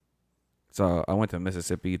So I went to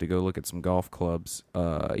Mississippi to go look at some golf clubs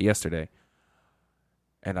yesterday.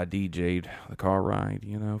 And I DJ'd the car ride,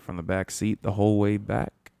 from the back seat the whole way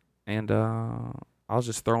back. And I was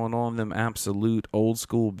just throwing on them absolute old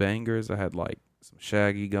school bangers. I had like some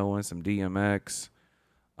Shaggy going, some DMX.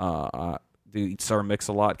 Sir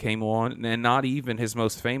Mix-a-Lot came on. And not even his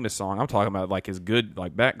most famous song. I'm talking about like his good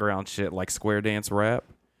like background shit like Square Dance Rap.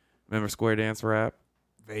 Remember Square Dance Rap?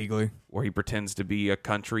 Vaguely. Where he pretends to be a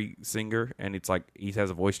country singer and it's like he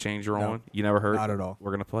has a voice changer on. You never heard? Not at all.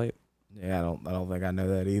 We're going to play it. Yeah, I don't think I know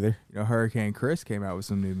that either. Hurricane Chris came out with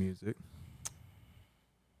some new music.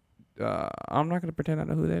 I'm not going to pretend I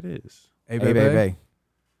know who that is. Hey, baby.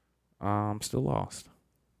 I'm still lost.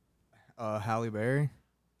 Halle Berry.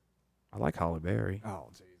 I like Halle Berry. Oh,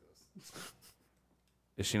 Jesus.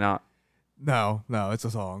 Is she not? No, it's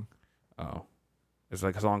a song. Oh. It's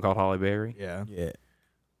like a song called Halle Berry? Yeah. Yeah.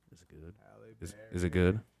 Is it good? Is it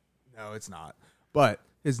good? No, it's not. But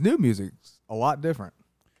his new music's a lot different.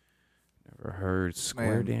 Never heard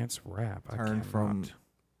Square Dance Rap. Turned from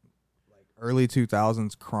like early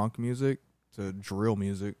 2000s crunk music to drill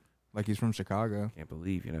music. Like he's from Chicago. Can't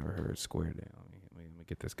believe you never heard Square Dance. Let me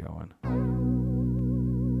get this going.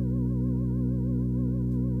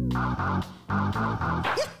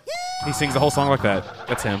 He sings the whole song like that.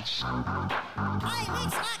 That's him.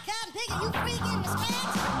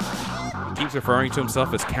 He keeps referring to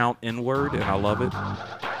himself as Count N-word, and I love it.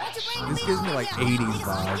 This gives me like 80s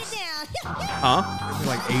vibes. Huh? Gives me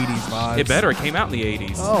like 80s vibes. It better. It came out in the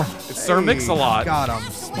 80s. Oh, it's Sir Mix-a-Lot. God, I'm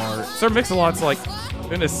smart. Sir Mix-a-Lot's like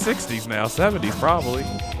in his 60s now, 70s probably.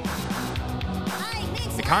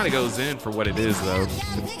 It kind of goes in for what it is, though.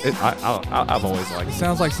 I've always liked it. It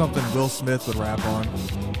sounds like something Will Smith would rap on.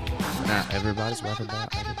 Nah, everybody's rapping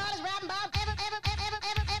about it.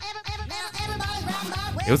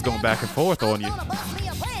 It was going back and forth on you.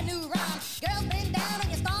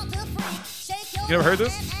 You ever heard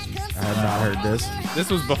this? I have not heard this. This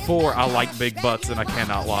was before I like big butts, and I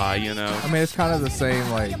cannot lie, I mean, it's kind of the same,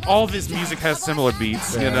 like... All of his music has similar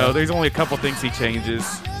beats, There's only a couple things he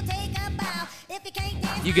changes.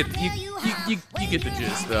 You get the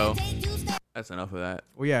gist, though. That's enough of that.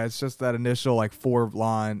 Well, yeah, it's just that initial, like, four...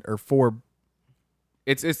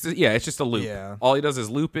 It's just a loop. Yeah. All he does is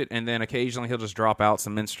loop it, and then occasionally he'll just drop out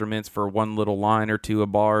some instruments for one little line or two, a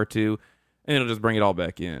bar or two, and it'll just bring it all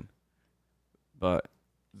back in. But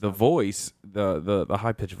the voice, the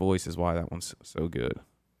high-pitched voice is why that one's so good.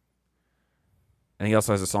 And he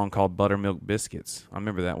also has a song called Buttermilk Biscuits. I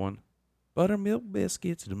remember that one. Buttermilk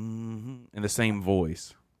Biscuits, in the same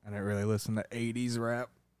voice. I didn't really listen to 80s rap.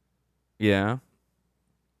 Yeah.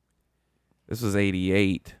 This was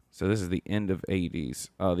 88, so this is the end of 80s.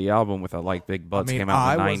 The album with I Like Big Butts came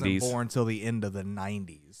out in the 90s. I wasn't born till the end of the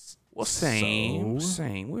 90s. Well, same.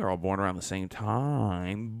 We were all born around the same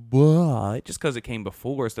time, but just because it came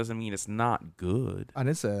before us doesn't mean it's not good. I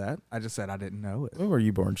didn't say that. I just said I didn't know it. When were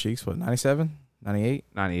you born, Cheeks? What, 97? 98?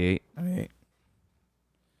 98. 98.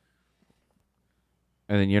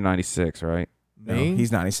 And then you're 96, right? Me? No,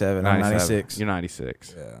 he's 97. I'm 96. You're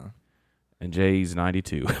 96. Yeah. And Jay's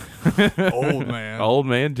 92. Old man. Old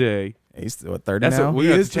man Jay. He's 30 That's now? what we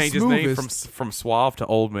He have is to the change his name smoothest. from Suave to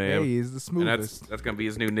Old Man. Yeah, he is the and smoothest. that's going to be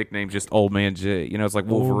his new nickname, just Old Man Jay. It's like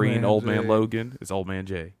Wolverine, Old Man Jay. Logan. It's Old Man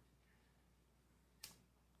Jay.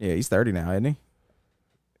 Yeah, he's 30 now, isn't he?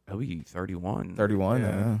 He'll be 31. 31, Yeah.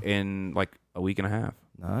 yeah. In like a week and a half.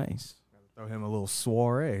 Nice. Throw him a little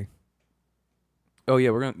soiree. Oh, yeah,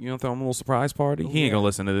 we're going to throw him a little surprise party. He ain't going to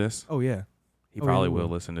listen to this. Oh, yeah. He Oh, probably yeah, he will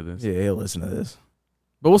will. listen to this. Yeah, he'll listen to this.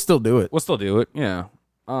 But we'll still do it. We'll still do it. Yeah.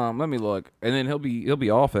 Let me look. And then he'll be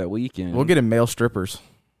off that weekend. We'll get him male strippers.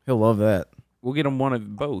 He'll love that. We'll get him one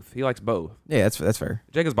of both. He likes both. Yeah, that's fair.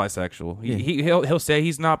 Jake is bisexual. Yeah. He'll say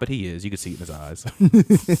he's not, but he is. You can see it in his eyes. You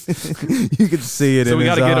can see it So in we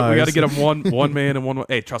his gotta eyes. we gotta get him one man and one.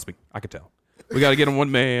 Hey, trust me, I could tell. We gotta get him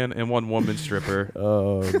one man and one woman stripper.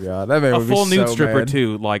 Oh god, that man A would be full nude so stripper mad.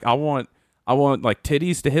 too. Like I want like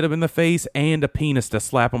titties to hit him in the face and a penis to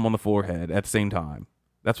slap him on the forehead at the same time.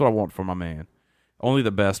 That's what I want for my man. Only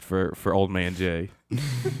the best for old man Jay.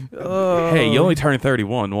 Hey, you only turned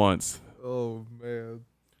 31 once. Oh, man.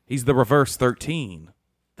 He's the reverse 13.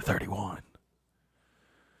 The 31.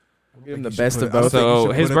 Give him the best of both.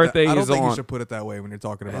 So his birthday I don't is think you on. should put it that way when you're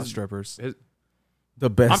talking about strippers. The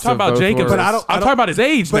best. I'm talking of about both Jacob, worlds. but I'm talking about his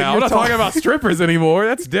age but now. I'm you're not talking about strippers anymore.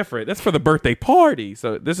 That's different. That's for the birthday party.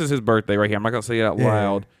 So this is his birthday right here. I'm not gonna say it out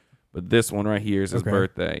loud, but this one right here is his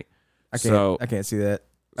birthday. I can't see that.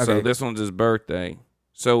 So Okay. this one's his birthday.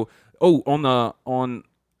 So on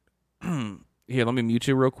here, let me mute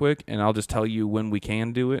you real quick, and I'll just tell you when we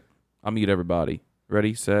can do it. I'll mute everybody.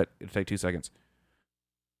 Ready, set. It'll take 2 seconds.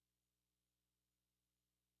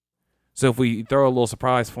 So if we throw a little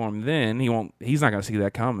surprise for him, then he's not going to see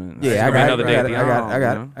that coming. Yeah, I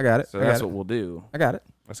got it. So that's what we'll do. I got it.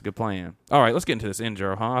 That's a good plan. All right, let's get into this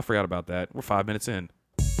intro, huh? I forgot about that. We're 5 minutes in.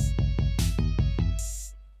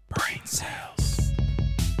 Brain cells.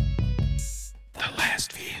 The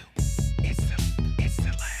last view. It's the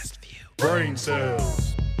last view. Brain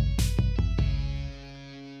cells.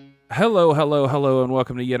 Hello, and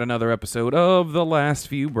welcome to yet another episode of the Last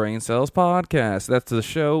Few Brain Cells podcast. That's the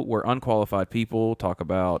show where unqualified people talk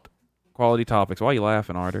about quality topics. Why are you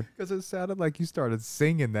laughing, Arter? Because it sounded like you started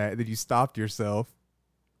singing that, and then you stopped yourself.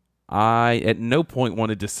 I at no point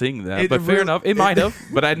wanted to sing that, but fair enough, it might have.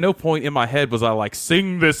 But at no point in my head was I like,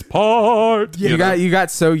 sing this part. Yeah, you got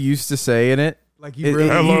so used to saying it. Like you really,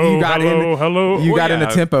 hello. You got in a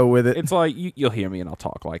tempo with it. It's like you'll hear me and I'll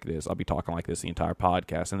talk like this. I'll be talking like this the entire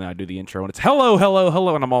podcast, and then I do the intro and it's hello,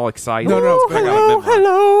 and I'm all excited. No,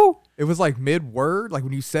 hello. It was like mid-word, like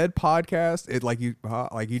when you said podcast, it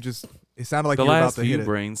it sounded like the you were about Last to hit Few it.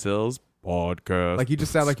 Brain Cells podcast. Like you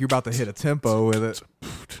just sound like you're about to hit a tempo with it.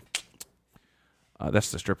 That's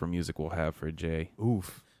the stripper music we'll have for Jay.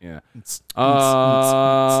 Oof. Yeah. That's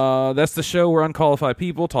the show where unqualified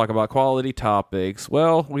people talk about quality topics.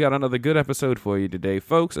 Well, we got another good episode for you today,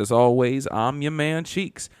 folks. As always, I'm your man,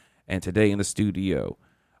 Cheeks. And today in the studio,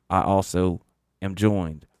 I also am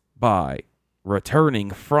joined by, returning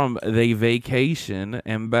from the vacation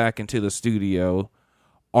and back into the studio,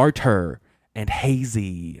 Arter and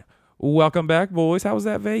Hazey. Welcome back, boys. How was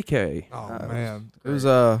that vacay? Oh, man. It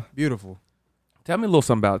was Beautiful. Tell me a little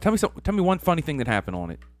something about it. Tell me one funny thing that happened on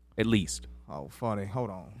it, at least. Oh, funny. Hold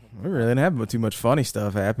on. we really didn't have too much funny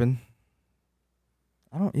stuff happen.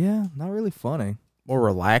 Not really funny. More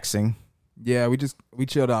relaxing. Yeah, we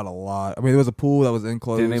chilled out a lot. I mean, there was a pool that was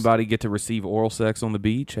enclosed. Did anybody get to receive oral sex on the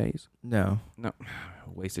beach, Hayes? No.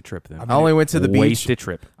 Wasted trip then. I only went to the beach. Wasted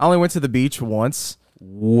trip. I only went to the beach once.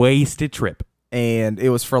 Wasted trip. And it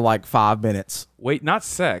was for like 5 minutes. Wait, not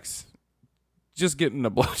sex. Just getting a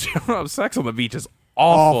blowjob. Sex on the beach is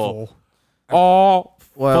awful. Awful.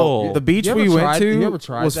 Well, the beach we went to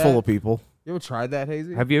was full of people. You ever tried that,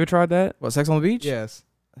 Hazey? Have you ever tried that? What, sex on the beach? Yes.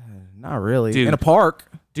 Not really. Dude. In a park.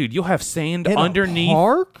 Dude, you'll have sand In underneath. a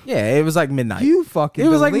park? Yeah, it was like midnight. You fucking It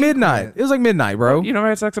was like delinquent. midnight. It was like midnight, bro. You never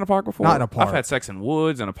had sex in a park before? Not in a park. I've had sex in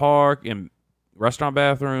woods, in a park, in restaurant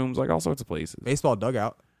bathrooms, like all sorts of places. Baseball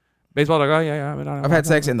dugout. Baseball, like, oh, yeah. I mean, I've had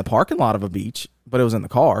sex in the parking lot of a beach, but it was in the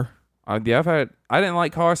car. I didn't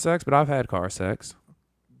like car sex, but I've had car sex.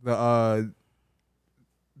 The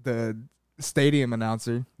stadium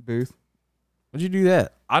announcer booth. What'd you do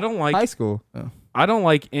that? I don't like High school. I don't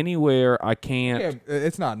like anywhere I can't. Yeah,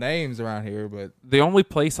 it's not names around here, but The only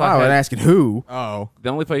place I was asking who. oh, the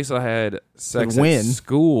only place I had sex When? at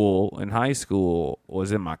school in high school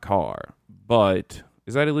was in my car. But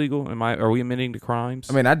is that illegal? Are we admitting to crimes?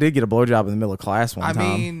 I mean, I did get a blowjob in the middle of class one time.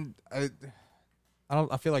 I mean,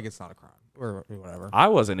 I feel like it's not a crime or whatever. I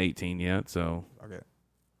wasn't 18 yet, so Okay.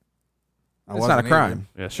 It's not a crime.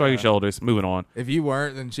 yeah. Shrug your shoulders. Moving on. If you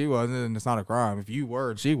weren't, then she wasn't, and it's not a crime. If you were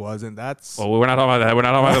and she wasn't, that's Well, we're not talking about that. We're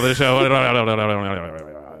not talking about the show.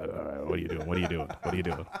 What are you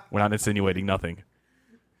doing? We're not insinuating nothing.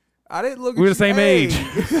 I didn't look. We're at the same you. age.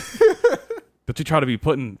 Hey, Don't you try to be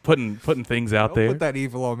putting things out don't there? put that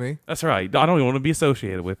evil on me. That's right. I don't even want to be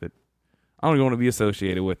associated with it.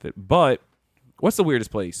 But what's the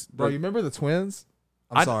weirdest place? Bro, you remember the twins?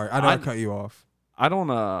 I'm sorry. I know I cut you off. I don't.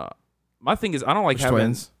 My thing is, I don't like Which having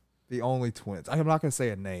twins? The only twins. I'm not gonna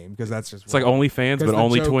say a name because that's just It's like wrong. OnlyFans, 'Cause but the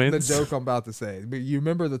only joke- twins. The joke I'm about to say. But you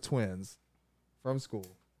remember the twins from school?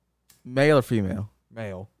 Male or female?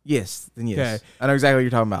 Male. Yes. Then yes. Okay. I know exactly what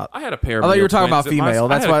you're talking about. I had a pair. Of I thought you male were talking twins about at my- female.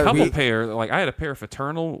 That's I had why a couple we- pair. Like I had a pair of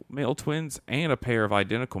fraternal male twins and a pair of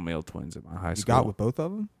identical male twins at my high You school. got with both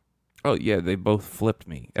of them? Oh yeah, they both flipped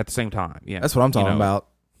me at the same time. Yeah, That's what I'm talking You know, about.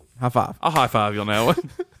 High five. I'll high five. You'll know.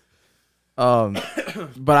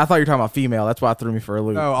 But I thought you were talking about female. That's why it threw me for a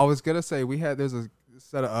loop. No, I was gonna say there's a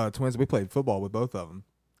set of twins. We played football with both of them,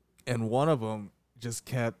 and one of them just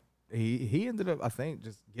kept. He ended up, I think,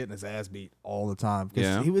 just getting his ass beat all the time. 'Cause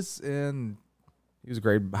Yeah. he was in. He was a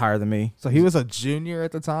grade higher than me. So he was a junior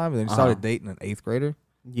at the time, and then he started dating an 8th grader.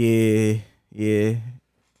 Yeah.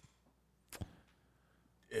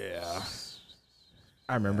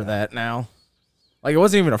 I remember that now. Like, it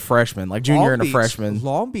wasn't even a freshman. Like, junior and a freshman.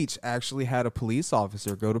 Long Beach actually had a police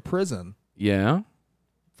officer go to prison Yeah.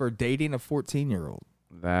 for dating a 14-year-old.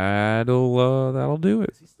 That'll do it.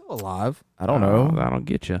 Is he still alive? I don't know. That'll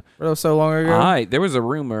get you. That was so long ago. All right, there was a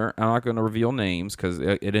rumor. I'm not going to reveal names because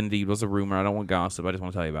it indeed was a rumor. I don't want gossip. I just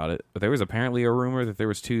want to tell you about it. But there was apparently a rumor that there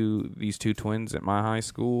was these two twins at my high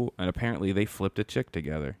school, and apparently they flipped a chick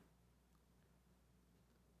together.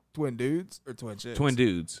 Twin dudes or twin chicks? Twin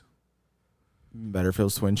dudes.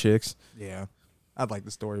 Betterfield's twin chicks. Yeah, I'd like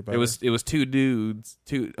the story better. It was two dudes,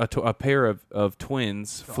 a pair of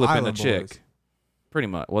twins The flipping a Island chick. Boys. Pretty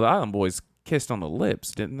much. Well, the Island Boys kissed on the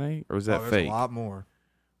lips, didn't they? Or was that there's fake? a lot more.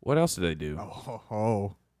 What else did they do?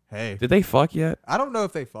 Hey. Did they fuck yet? I don't know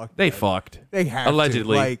if they fucked. They yet. fucked. They have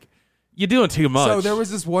Allegedly. To. Like, You're doing too much. so there was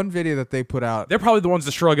this one video that they put out. They're probably the ones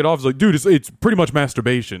that shrug it off. It's like, dude, it's pretty much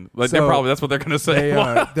masturbation. Like that's what they're gonna say.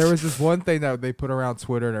 There was this one thing that they put around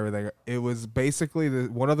Twitter and everything. It was basically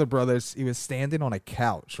one of the brothers. He was standing on a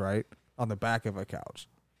couch, right, on the back of a couch,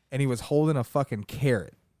 and he was holding a fucking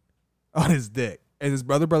carrot on his dick, and his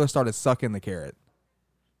brother started sucking the carrot.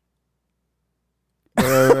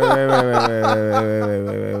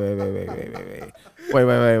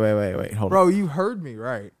 Wait. Hold on. Bro, you heard me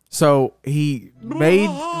right. So he made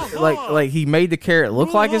he made the carrot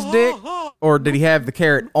look like his dick, or did he have the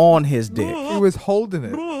carrot on his dick? He was holding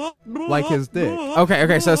it like his dick.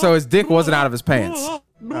 Okay. So his dick wasn't out of his pants.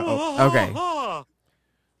 Uh-oh. Okay.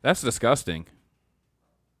 That's disgusting.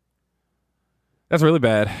 That's really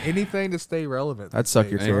bad. Anything to stay relevant. I'd suck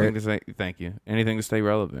your Anything carrot. to say, thank you. Anything to stay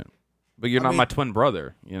relevant. But you're not my twin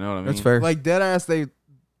brother. You know what I mean? That's fair. Like deadass, they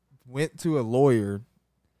went to a lawyer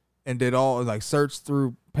and did all like search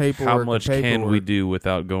through paperwork. How much can we do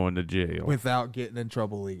without going to jail? without getting in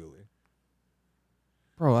trouble legally?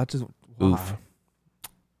 Bro, I just Oof.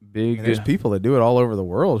 Big. And there's people that do it all over the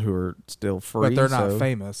world who are still free, but they're not so-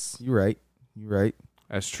 famous. You're right.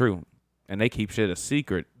 That's true. And they keep shit a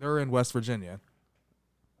secret. They're in West Virginia.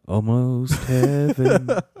 Almost heaven.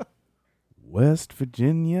 West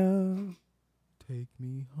Virginia. Take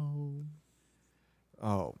me home.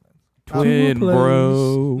 Oh man, Twin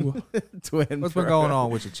bro. Twin. what's been going on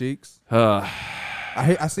with your cheeks? Uh,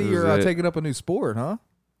 I see This you're is it. taking up a new sport, huh?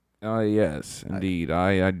 yes, indeed.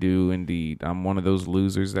 I do indeed. I'm one of those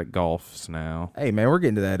losers that golfs now. Hey man, we're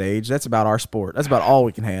getting to that age. That's about our sport. That's about all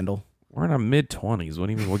we can handle. We're in our mid-20s. What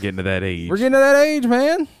do you mean we're getting to that age? We're getting to that age,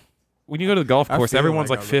 man. When you go to the golf I course, feel everyone's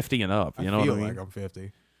like like I'm- 50 and up. You know what I feel mean? like I'm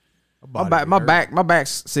 50. My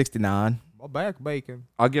back's 69. My back bacon.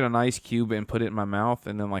 I'll get an ice cube and put it in my mouth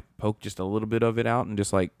and then like poke just a little bit of it out and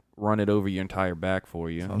just like run it over your entire back for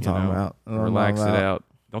you. I'm you talking know? about. Relax it out.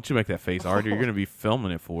 Don't you make that face, Arter. You're going to be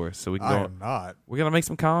filming it for us. So we I can go. am not. We're going to make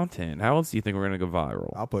some content. How else do you think we're going to go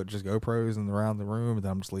viral? I'll put just GoPros around the room, and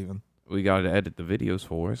then I'm just leaving. We got to edit the videos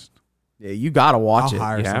for us. Yeah, you gotta watch I'll it.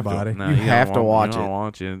 hire You have somebody. to. No, You have to watch you gotta it.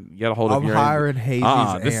 watch it. You got to hold up I'm your hiring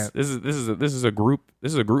Hazey's this aunt. this is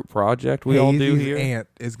a group project we all do Hazey's here. aunt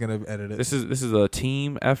is gonna edit it. This is a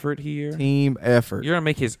team effort here. Team effort. You're gonna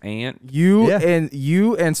make his aunt. You Yeah.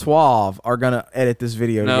 and Suave are gonna edit this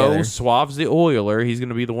video No, together. Suave's the oiler. He's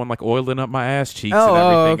gonna be the one like oiling up my ass cheeks Oh, and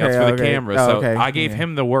oh, everything else okay, for the okay. camera. Oh, So okay. I gave Yeah.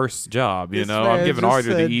 him the worst job. You This know, man I'm giving just Arter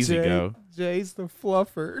the said easy go. Jay's the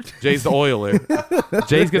fluffer. Jay's the oiler.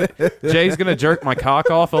 Jay's gonna jerk my cock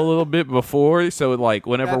off a little bit before, so like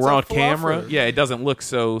whenever That's we're a on camera, fluffer. yeah, it doesn't look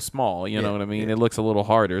so small. You know Yeah, what I mean? yeah. It looks a little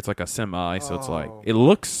harder. It's like a semi, so it's like Oh. it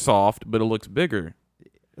looks soft, but it looks bigger.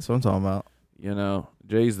 That's what I'm talking about. You know,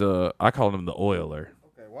 I call him the oiler.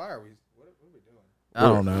 Okay, why are we? What are we doing? I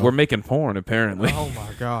don't know. We're making porn apparently. Oh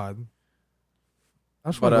my god! I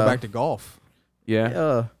just But, want to go back to golf.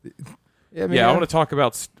 Yeah. Yeah, Yeah, I want to talk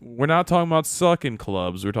about. We're not talking about sucking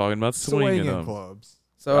clubs. We're talking about swinging them. clubs.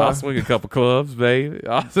 So I'll swing a couple clubs, baby.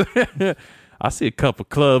 I see a couple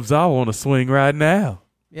clubs I want to swing right now.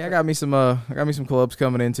 yeah, I got me some clubs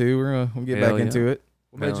coming in too. We'll get Hell back yeah. into it.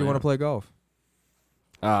 What made Hell you want yeah. to play golf?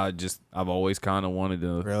 I've always kind of wanted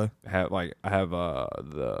to Really? have I have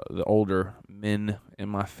the older men in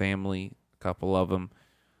my family, a couple of them,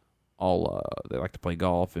 all they like to play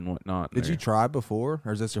golf and whatnot. Did you try before,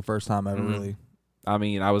 or is this your first time ever Mhm. really? I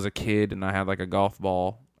mean, I was a kid and I had like a golf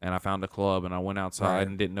ball and I found a club and I went outside Right.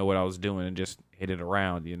 and didn't know what I was doing and just hit it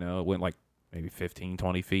around, you know. It went like maybe 15,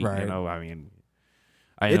 20 feet, Right. you know. I mean,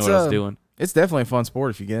 I didn't It's, know what I was doing. It's definitely a fun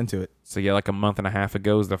sport if you get into it. So yeah, like a month and a half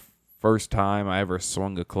ago is the first time I ever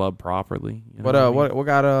swung a club properly. You know What I mean? what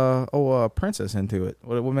got Princess into it?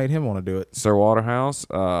 What made him want to do it? Sir Waterhouse.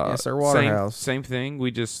 Sir Waterhouse. Same thing. We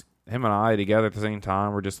just him and I together at the same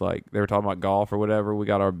time. We're just like they were talking about golf or whatever. We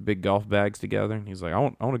got our big golf bags together, and he's like, I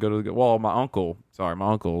want to go to the. Well, my uncle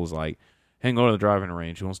was like, hey, go to the driving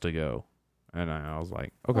range. He wants to go. And I was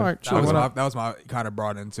like, okay. All right, That was my kind of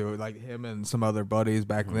brought into it. Like him and some other buddies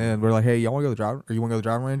back then. We're like, hey, y'all want to go to the driving? Or you want to go to the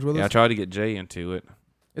driving range with us? Yeah, I tried to get Jay into it.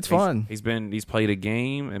 It's fun. He's played a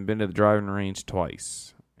game and been to the driving range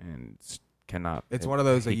twice and cannot. It's one of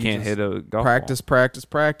those that he you can't just hit a golf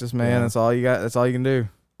Practice, man. Yeah. That's all you got. That's all you can do.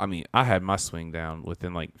 I mean, I had my swing down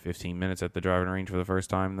within like 15 minutes at the driving range for the first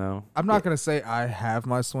time, though. I'm not gonna say I have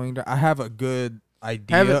my swing down. I have a good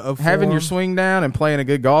idea of having your form. swing down and playing a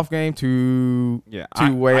good golf game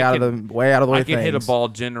way out of the way I can hit a things. ball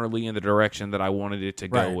generally in the direction that I wanted it to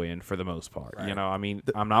go Right. in for the most part. Right. You know, I mean,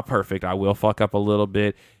 I'm not perfect. I will fuck up a little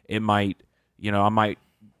bit. It might, I might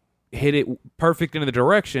hit it perfect into the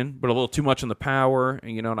direction, but a little too much on the power,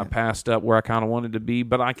 and I passed up where I kind of wanted to be,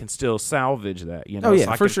 but I can still salvage that. Oh yeah,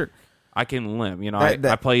 So for sure. I can limp. That-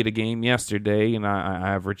 I played a game yesterday and I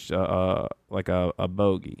averaged like a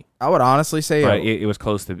bogey. I would honestly say But it was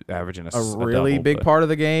close to averaging a really double, big but part of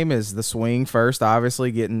the game is the swing first.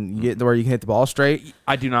 Obviously, getting to where you can hit the ball straight.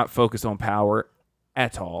 I do not focus on power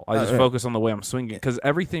at all. I just focus on the way I'm swinging because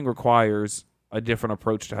everything requires a different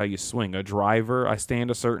approach to how you swing. A driver, I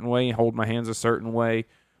stand a certain way and hold my hands a certain way.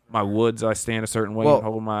 My woods, I stand a certain way and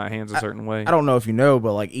hold my hands a certain way. I don't know if you know,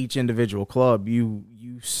 but like each individual club,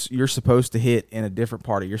 you're supposed to hit in a different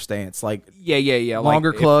part of your stance. Like yeah.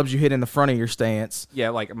 longer like clubs, you hit in the front of your stance. Yeah,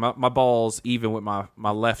 like my balls, even with my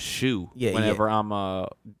left shoe, Yeah, whenever I'm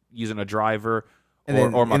using a driver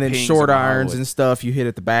And or my then pings short and my irons wood. and stuff, you hit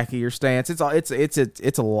at the back of your stance. It's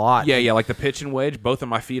a lot. Yeah, like the pitch and wedge, both of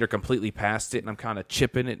my feet are completely past it, and I'm kind of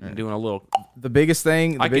chipping it and doing a little. The biggest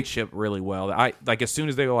thing, I can chip really well. I like as soon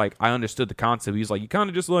as they were like, I understood the concept. He's like, you kind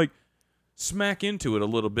of just like smack into it a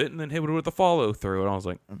little bit and then hit it with a follow through. And I was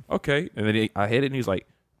like, okay. And then I hit it, and he's like,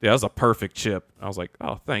 yeah, that was a perfect chip. I was like,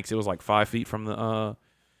 oh, thanks. It was like 5 feet from the hole.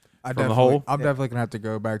 I'm definitely gonna have to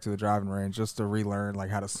go back to the driving range just to relearn like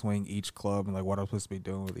how to swing each club and like what I'm supposed to be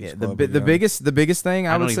doing with each club. the biggest thing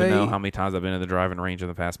I I would don't say. even know how many times I've been to the driving range in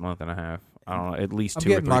the past month and a half. I don't know, at least I'm 2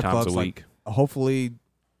 or getting 3 my times clubs a week. like hopefully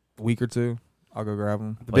a week or two. I'll go grab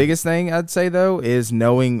them. The biggest thing I'd say though is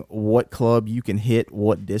knowing what club you can hit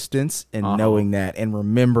what distance and knowing that and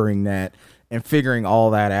remembering that and figuring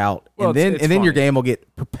all that out. Well, and it's then your funny. game will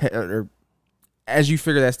get prepared. As you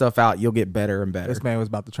figure that stuff out, you'll get better and better. This man was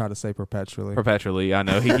about to try to say perpetually. Perpetually, I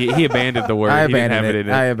know. He abandoned the word. I He didn't have abandoned it in it.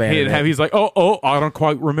 it. I abandoned He didn't have. it. He's like, oh, I don't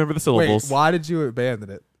quite remember the Wait, syllables. why did you abandon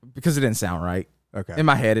it? Because it didn't sound right. Okay, In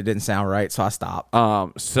my head, it didn't sound right, so I stopped.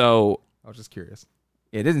 So I was just curious.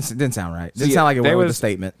 It didn't sound right. It didn't See, sound like it there went with the was-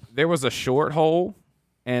 statement. there was a short hole,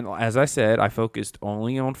 and as I said, I focused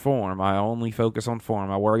only on form. I only focus on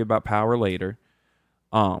form. I worry about power later.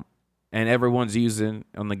 And everyone's using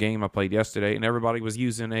on the game I played yesterday, and everybody was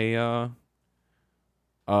using a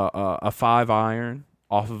 5-iron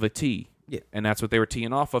off of a tee. Yeah. And that's what they were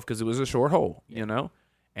teeing off of because it was a short hole,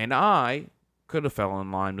 And I could have fell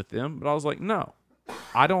in line with them, but I was like, no,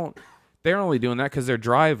 I don't. They're only doing that because their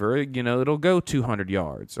driver, it'll go 200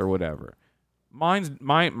 yards or whatever. My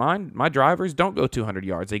drivers don't go 200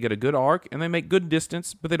 yards. They get a good arc and they make good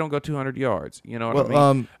distance, but they don't go 200 yards. You know what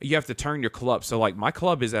I mean? You have to turn your club. So like my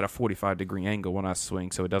club is at a 45-degree angle when I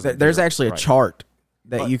swing, so it doesn't. There's veer actually a right. chart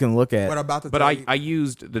that you can look at. But about to But tell you, I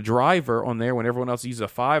used the driver on there when everyone else used a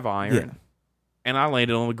 5-iron, Yeah. and I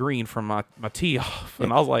landed on the green from my tee off,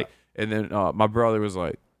 and I was like, and then my brother was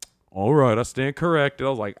like, all right, I stand corrected. I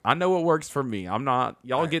was like, I know what works for me. I'm not.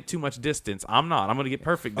 Y'all get too much distance. I'm not. I'm going to get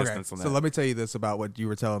perfect distance on that. So let me tell you this about what you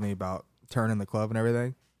were telling me about turning the club and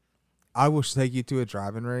everything. I will take you to a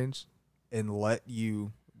driving range and let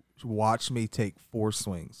you watch me take 4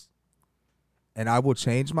 swings. And I will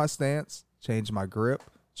change my stance, change my grip,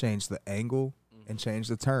 change the angle, and change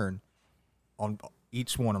the turn on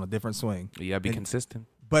each one on a different swing. You got to be consistent.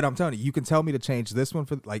 But I'm telling you, you can tell me to change this one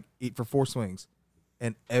for 4 swings.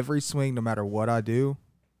 And every swing, no matter what I do,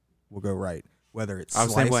 will go right. Whether it I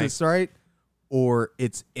was the same way. slices right or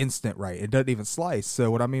it's instant right. It doesn't even slice. So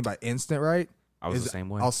what I mean by instant right I was is the same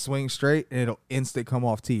way. I'll swing straight and it'll instant come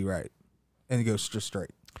off tee right. And it goes just straight.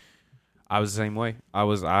 I was the same way.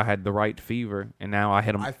 I had the right fever, and now I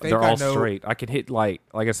hit them. I think They're I all know- straight. I can hit like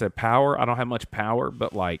I said, power. I don't have much power,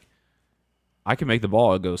 but like I can make the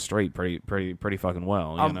ball go straight pretty fucking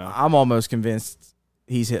well. I'm almost convinced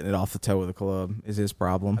he's hitting it off the toe of the club is his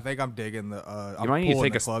problem. I think I'm digging the I'm might need to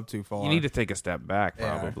pulling take the club too far. You need to take a step back,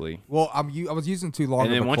 Yeah. probably. Well, I was using too long And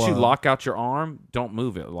of then a once club. you lock out your arm, don't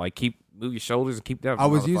move it. Like move your shoulders and keep that. I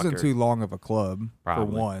was using motherfucker. too long of a club Probably.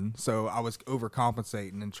 for one. So I was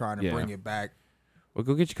overcompensating and trying to Yeah. bring it back. Well,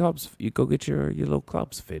 go get your clubs. You go get your little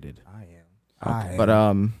clubs fitted. I am. But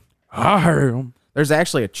I heard 'em. there's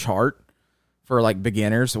actually a chart for like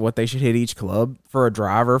beginners, what they should hit each club. For a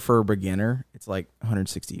driver, for a beginner, it's like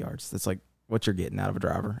 160 yards. That's like what you're getting out of a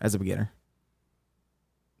driver as a beginner.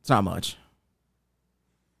 It's not much.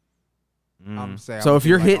 I'm saying. So I'm if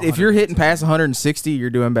you're like if you're hitting past 160, you're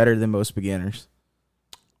doing better than most beginners.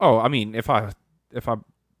 Oh, I mean, if I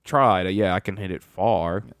tried, yeah, I can hit it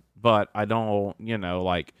far, but I don't,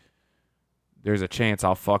 like there's a chance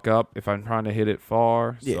I'll fuck up if I'm trying to hit it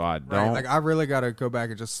far, so I don't. Right, like I really got to go back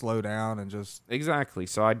and just slow down and just Exactly.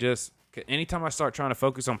 So anytime I start trying to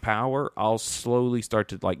focus on power, I'll slowly start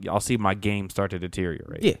to I'll see my game start to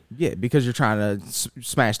deteriorate. Yeah, because you're trying to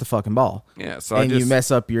smash the fucking ball. Yeah, so and you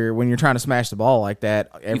mess up when you're trying to smash the ball like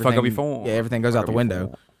that, everything, fuck up your form. Yeah, everything goes out the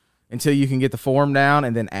window. Until you can get the form down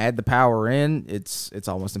and then add the power in, it's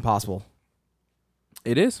almost impossible.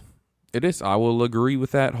 It is. It is. I will agree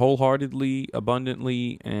with that wholeheartedly,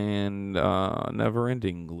 abundantly, and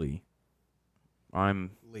never-endingly.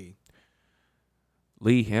 I'm Lee.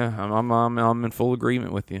 Yeah, I'm in full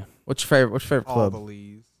agreement with you. What's your favorite all club? the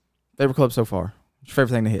leads. Favorite club so far? What's your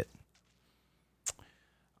favorite thing to hit?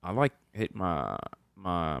 I like hit my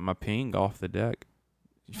ping off the deck.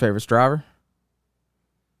 Your favorite driver?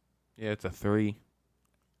 Yeah, it's a 3.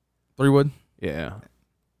 3-wood? Yeah.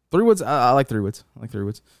 3-woods. I like 3-woods.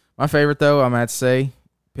 My favorite though, I'm gonna have to say,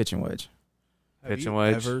 pitching wedge. Pitching Have you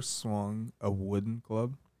wedge. ever swung a wooden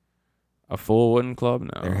club? A full wooden club?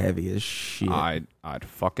 No. They're heavy as shit. I'd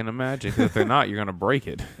fucking imagine. 'Cause if they're not, you're gonna break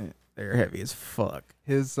it. They're heavy as fuck.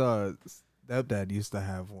 His stepdad used to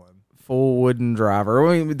have one. Full wooden driver.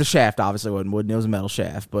 I mean, the shaft obviously wasn't wooden. It was a metal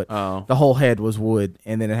shaft, but Oh. the whole head was wood,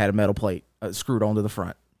 and then it had a metal plate screwed onto the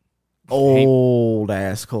front. Old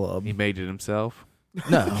ass club. He made it himself.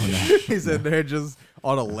 No. He's in there just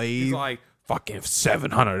on a lathe. He's like, fucking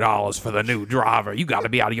 $700 for the new driver. You got to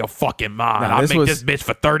be out of your fucking mind. Nah, I this make was- this bitch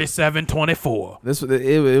for $37.24.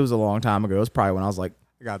 It was a long time ago. It was probably when I was like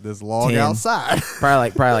I got this log 10. outside.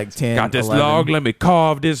 probably like 10. Got this 11. log. Let me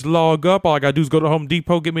carve this log up. All I got to do is go to Home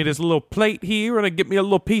Depot, get me this little plate here, and then get me a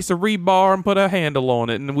little piece of rebar and put a handle on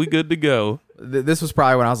it, and we good to go. This was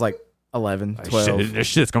probably when I was like 11, 12. This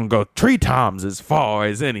shit's going to go 3 times as far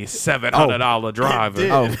as any $700 driver.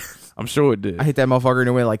 Oh, I'm sure it did. I hit that motherfucker and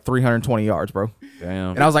it went like 320 yards, bro.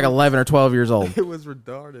 Damn. And I was like 11 or 12 years old. It was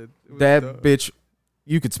retarded. It was That dumb. bitch,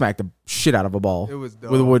 you could smack the shit out of a ball It was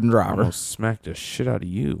dumb. with a wooden I driver. almost smacked the shit out of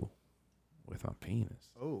you with my penis.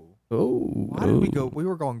 Oh. Oh, Why did we go? We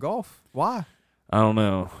were going golf. Why? I don't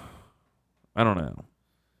know.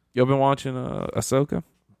 Y'all been watching Ahsoka?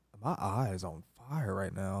 My eye is on fire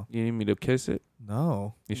right now. You need me to kiss it?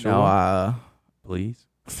 No. You sure? no, Please.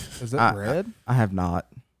 Is it red? I have not.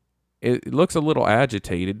 It looks a little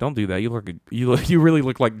agitated. Don't do that. You really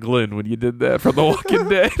look like Glenn when you did that from The Walking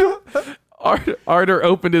Dead. Arter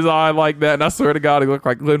opened his eye like that, and I swear to God, he looked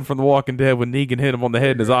like Glenn from The Walking Dead when Negan hit him on the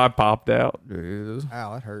head and his eye popped out. Ow,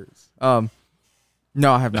 that hurts.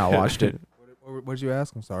 No, I have not watched it. What'd you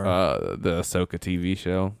ask? I'm sorry. The Ahsoka TV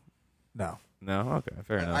show. No. No, okay,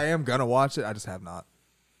 fair enough. I am gonna watch it. I just have not.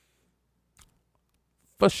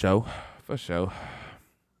 For sure.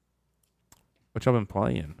 What y'all been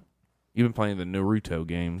playing? You've been playing the Naruto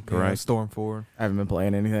game, Yeah, correct? Storm 4. I haven't been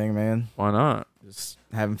playing anything, man. Why not? Just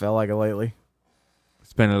haven't felt like it lately.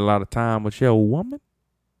 Spending a lot of time with your woman?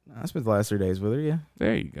 I spent the last 3 days with her, yeah.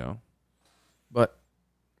 There you go. But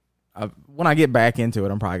when I get back into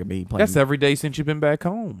it, I'm probably gonna be playing. That's every day since you've been back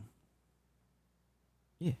home.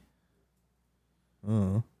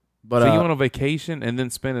 But so you went on vacation and then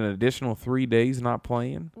spend an additional 3 days not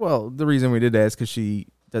playing? well, the reason we did that is because she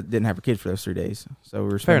didn't have her kid for those 3 days, so we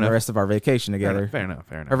were spending the enough. rest of our vacation together. Fair enough.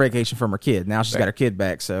 Her vacation from her kid. Now she's got her kid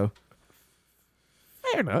back. So,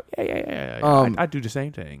 Fair enough. Yeah. I do the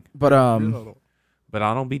same thing, but but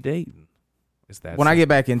I don't be dating. Is that when I get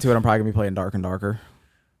back into it, I'm probably gonna be playing Dark and Darker.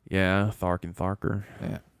 Yeah, Tharker.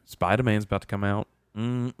 Yeah. Spider-Man's about to come out.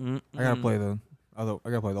 I gotta play the other. I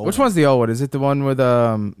gotta play the old Which one's the old one? Is it the one with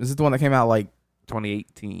Is it the one that came out like?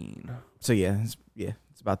 2018. So yeah, it's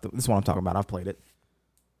about this one I'm talking about. I've played it.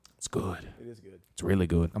 It's good. It is good. It's really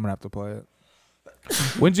good. I'm gonna have to play it.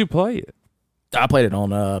 When'd you play it? I played it on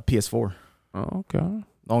PS4 Oh, okay.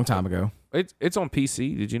 long time ago. It's on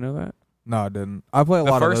PC. Did you know that? No, I didn't. I play a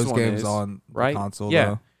The lot of first those one games is, on right? the console.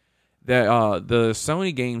 Yeah. Though. The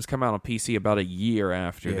Sony games come out on PC about a year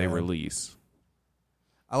after they Yeah. release.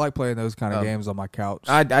 I like playing those kind of games on my couch.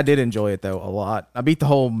 I did enjoy it though a lot. I beat the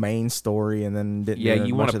whole main story and then didn't. Yeah, do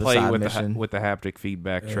you much want to of the play side with mission. with the haptic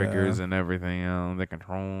feedback Yeah. triggers and everything else. The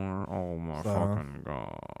controller. Oh my So- fucking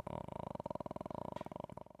god!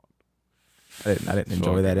 I didn't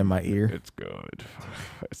enjoy that in my ear. It's good.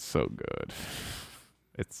 It's so good.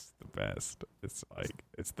 It's the best. It's like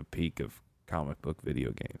it's the peak of comic book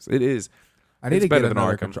video games. It is. I need It's to better get than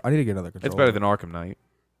another. Arkham. I need to get another controller. It's better than Arkham Knight.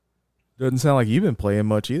 Doesn't sound like you've been playing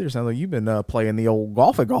much either. Sounds like you've been playing the old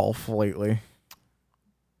golf lately.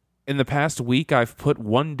 In the past week, I've put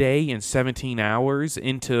 1 day and 17 hours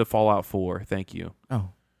into Fallout 4. Thank you. Oh.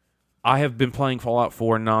 I have been playing Fallout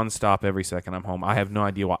 4 nonstop every second I'm home. I have no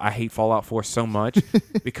idea why. I hate Fallout 4 so much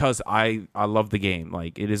because I love the game.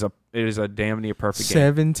 Like it is a damn near perfect game.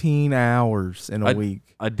 17 hours in a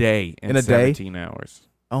week. A day and In a day? 17 hours.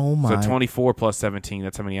 Oh my. So 24 plus 17,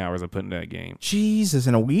 that's how many hours I put into that game. Jesus,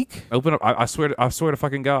 in a week? Open up. I swear to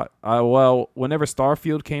fucking God. Well, whenever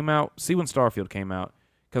Starfield came out, see when Starfield came out.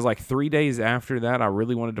 Because like 3 days after that, I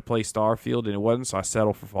really wanted to play Starfield, and it wasn't, so I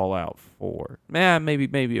settled for Fallout 4.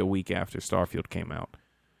 Maybe a week after Starfield came out.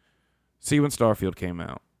 See when Starfield came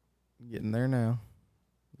out. Getting there now.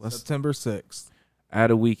 September 6th. Add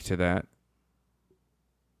a week to that.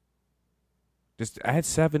 Just add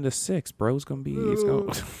 7 to 6, bro. It's gonna be It's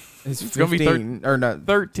gonna be 15, or not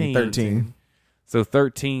 13. 13. So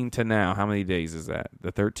 13 to now. How many days is that?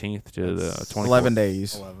 The 13th to the 24th? 11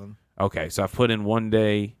 days. 11. Okay, so I've put in 1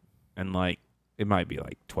 day, and like it might be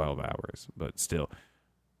like 12 hours, but still,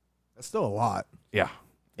 That's still a lot. yeah.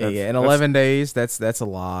 Yeah, in 11 days, that's a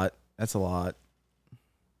lot. That's a lot.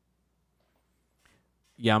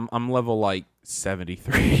 Yeah, I'm level like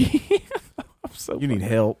 73. I'm so You need fucking-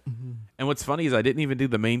 help. And what's funny is I didn't even do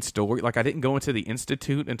the main story. Like I didn't go into the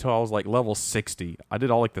Institute until I was like level 60. I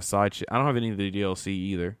did all like the side shit. I don't have any of the DLC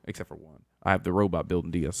either, except for one. I have the robot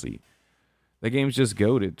building DLC. The game's just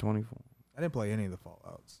goated 24. I didn't play any of the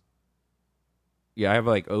Fallouts. Yeah, I have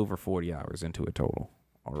like over 40 hours into it total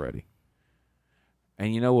already.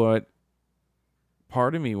 And you know what?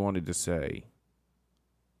 Part of me wanted to say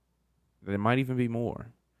that it might even be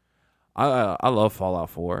more. I love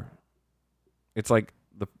Fallout 4. It's like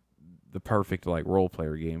the perfect like role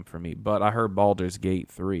player game for me. But I heard Baldur's Gate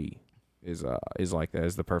 3 is like that,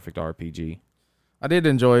 is the perfect RPG. I did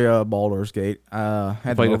enjoy Baldur's Gate. Had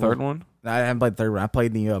Played the mobile- third one? I haven't played the third one. I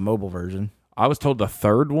played the mobile version. I was told the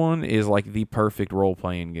third one is like the perfect role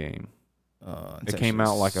playing game. It's It came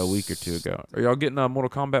actually out like a week or two ago. Are y'all getting Mortal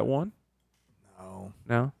Kombat 1? No.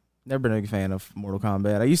 No? Never been a big fan of Mortal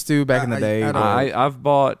Kombat. I used to back in the day. I but- I've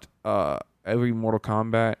bought every Mortal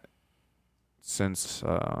Kombat since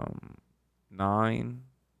 9,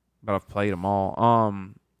 but I've played them all.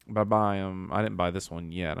 But I didn't buy this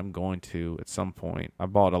one yet. I'm going to at some point. I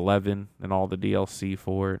bought 11 and all the DLC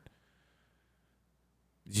for it.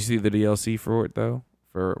 Did you see the DLC for it though?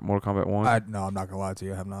 For Mortal Kombat 1? No, I'm not gonna lie to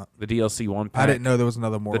you. I have not. The DLC 1 pack. I didn't know there was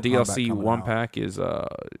another The Mortal DLC Kombat coming 1 out. pack is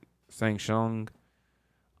Shang Tsung,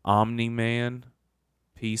 Omni-Man,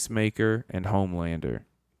 Peacemaker, and Homelander.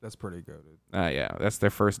 That's pretty good. Yeah, that's their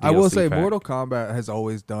first DLC I will say pack. Mortal Kombat has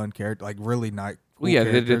always done character like really nice. Cool Well, yeah,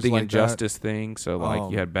 they did characters the like Injustice thing, so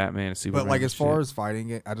like you had Batman and that. Superman. But like and as far shit. as fighting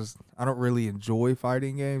it, I don't really enjoy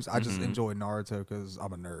fighting games. I just Mhm. enjoy Naruto because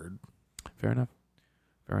I'm a nerd. Fair enough.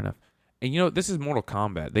 And you know, this is Mortal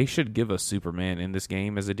Kombat. They should give us Superman in this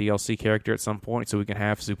game as a DLC character at some point, so we can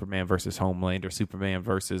have Superman versus Homelander, Superman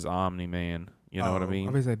versus Omni-Man. You know what I mean?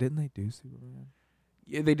 I was like, didn't they do Superman?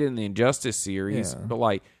 Yeah, they did in the Injustice series, Yeah. but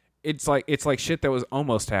like it's like shit that was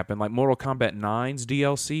almost happened. Like Mortal Kombat 9's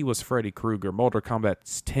DLC was Freddy Krueger. Mortal Kombat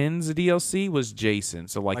 10's DLC was Jason.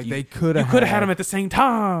 So like They you could could have have had them at the same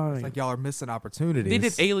time. It's like y'all are missing opportunities. They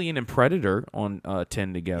did Alien and Predator on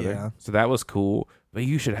 10 together, Yeah. so that was cool. But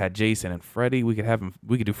you should have had Jason and Freddy. We could have him.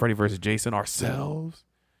 We could do Freddy versus Jason ourselves.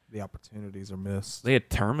 The opportunities are missed. They had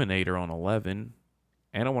Terminator on 11,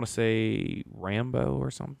 and I want to say Rambo or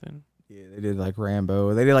something. Yeah, they did like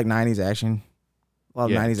Rambo. They did like 90s action. A lot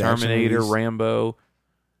of 90s Terminator, action movies. Rambo.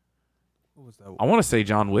 What was that? I want to say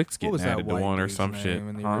John Wick's What getting was that added to white one or dude's some name shit.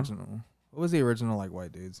 in the Huh? original? What was the original like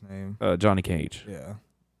white dude's name? Johnny Cage. Yeah.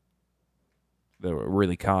 The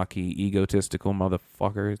really cocky, egotistical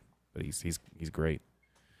motherfucker, but he's great.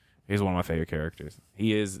 He's one of my favorite characters.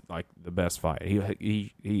 He is like the best fighter. He's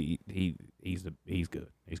good. He's good.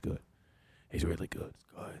 He's really good.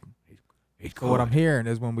 He's So what good. I'm hearing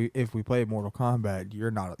is if we play Mortal Kombat,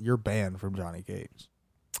 you're banned from Johnny Cage.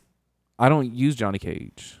 I don't use Johnny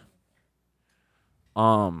Cage.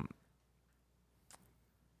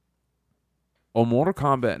 On Mortal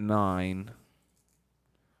Kombat 9,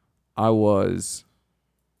 I was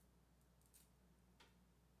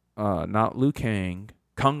not Liu Kang,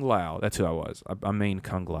 Kung Lao. That's who I was. I main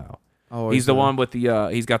Kung Lao. Oh, He's the one with the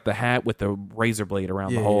he's got the hat with the razor blade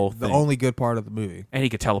around the whole the thing. only good part of the movie. And he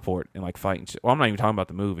could teleport and like fight and shit. Well, I'm not even talking about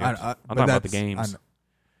the movie. I'm but talking about the that's- games.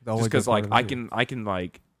 The only Just because good part like of the movie. I can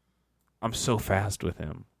like I'm so fast with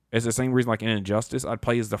him. It's the same reason, like in Injustice, I'd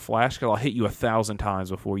play as the Flash because I'll hit you 1,000 times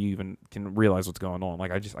before you even can realize what's going on.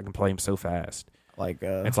 Like I can play him so fast. Like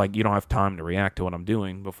it's like you don't have time to react to what I'm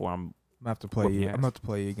doing before I'm. I'm gonna have to play you. I'm gonna have to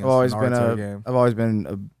play you against I've always been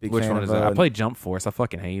a big Which fan one of is that? I played Jump Force. I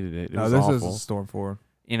fucking hated it. It was this awful. is Storm 4.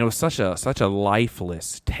 And it was such a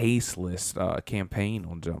lifeless, tasteless campaign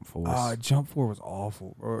on Jump Force. Jump 4 was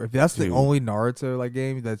awful. Or if that's Dude. the only Naruto like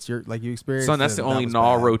game that's you experienced, Son, that's the then only that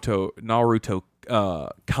was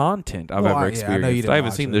Naruto content I've Well, ever I know you experienced. didn't I haven't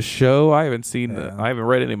watch seen it. the show. I haven't seen Yeah. I haven't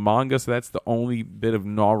read any manga. So that's the only bit of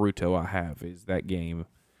Naruto I have is that game.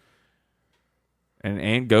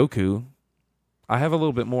 And Goku. I have a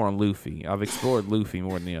little bit more on Luffy. I've explored Luffy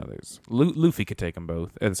more than the others. Luffy could take them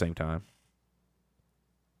both at the same time.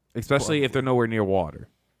 Especially if they're nowhere near water.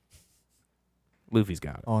 Luffy's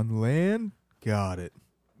got it. On land, got it.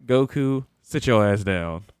 Goku, sit your ass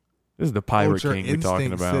down. This is the Pirate Ultra King we're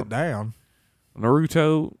talking Instinct, about. Sit down.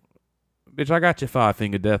 Naruto, bitch, I got your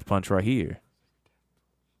 5-finger death punch right here.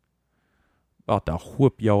 About to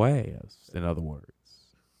whip your ass, in other words.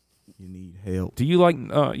 You need help. Do you like,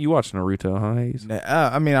 you watch Naruto, huh, Hayes?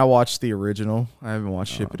 I mean, I watched the original. I haven't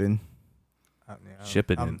watched Shippuden.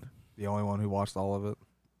 Shippuden. I'm the only one who watched all of it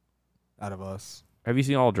out of us. Have you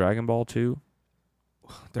seen all of Dragon Ball 2?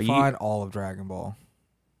 Define all of Dragon Ball.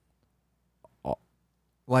 All-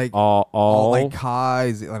 Like All like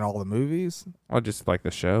Kai's and all the movies. or just like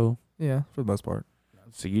the show? Yeah, for the most part.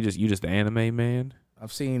 So you just anime man?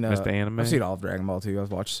 I've seen Just anime? I've seen all of Dragon Ball too.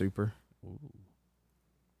 I've watched Super.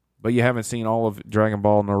 But you haven't seen all of Dragon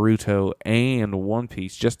Ball, Naruto, and One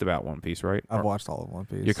Piece, just about One Piece, right? I've watched all of One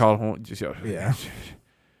Piece. You're called Yeah.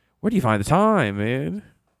 Where do you find the time, man?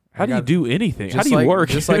 How do you got- do anything? How Just do you like, work?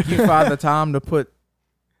 Just like you find the time to put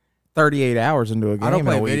 38 hours into a game. I don't in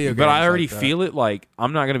play a week. video But I games already like that. feel it. Like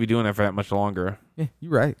I'm not going to be doing that for that much longer. Yeah,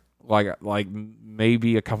 you're right. Like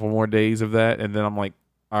maybe a couple more days of that, and then I'm like,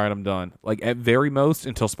 all right, I'm done. Like at very most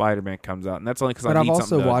until Spider-Man comes out, and that's only because I But need I've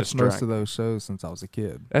something also to watched distract. most of those shows since I was a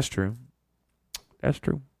kid. That's true. That's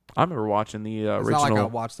true. I remember watching the It's original. not like I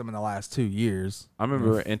watched them in the last 2 years. I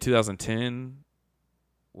remember in 2010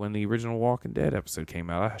 when the original Walking Dead episode came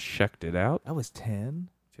out. I checked it out. That was 10.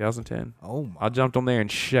 2010. Oh my! I jumped on there and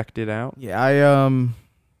checked it out. Yeah,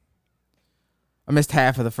 I missed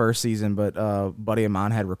half of the first season, but a buddy of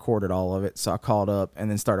mine had recorded all of it, so I called up and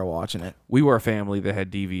then started watching it. We were a family that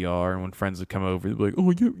had DVR, and when friends would come over, they'd be like,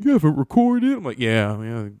 "Oh, you haven't recorded?" I'm like,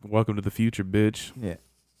 "Yeah, welcome to the future, bitch." Yeah,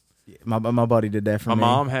 my buddy did that for My me.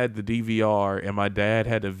 mom had the DVR, and my dad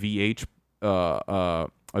had a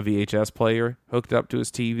VHS player hooked up to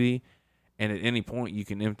his TV, and at any point you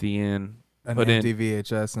can empty in, An put empty in,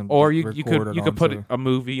 VHS and or you record it could put onto- a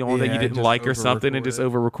movie on that Yeah, you didn't just like or something, and just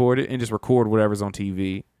over-record it and just record whatever's on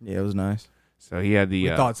TV. Yeah, it was nice. So he had the.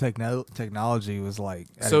 We thought technology was like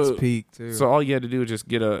at So- its peak too. So all you had to do was just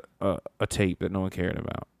get a tape that no one cared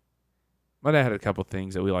about. My dad had a couple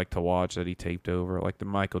things that we liked to watch that he taped over, like the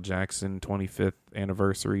Michael Jackson 25th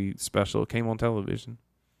anniversary special. It came on television.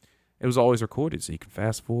 It was always recorded, so you could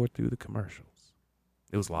fast forward through the commercials.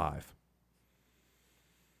 It was live.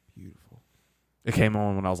 Beautiful. It came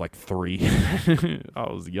on when I was like 3.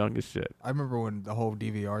 I was young as shit. I remember when the whole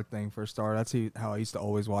DVR thing first started. That's how I used to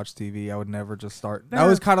always watch TV. I would never just start. That They're-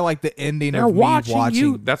 was kind of like the ending They're of me watching you.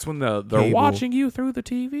 watching. That's when they're cable. watching you through the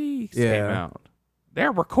TV came Yeah. out.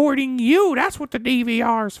 They're recording you. That's what the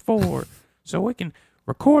DVR's for. So we can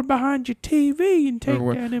record behind your TV and take that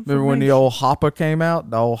information. Remember when the old Hopper came out?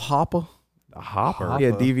 The old Hopper? The Hopper? Hopper.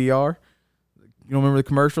 Yeah, DVR. You don't remember the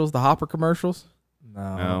commercials? The Hopper commercials?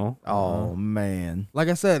 No. Oh, man. Like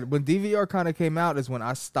I said, when DVR kind of came out is when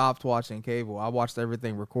I stopped watching cable. I watched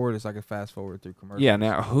everything recorded so I could fast forward through commercials. Yeah,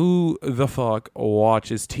 now who the fuck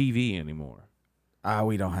watches TV anymore?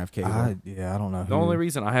 We don't have cable. I don't know. The only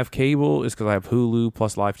reason I have cable is because I have Hulu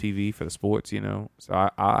plus live TV for the sports, So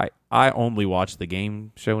I only watch the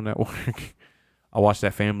Game Show Network. I watch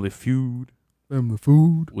that Family Feud Family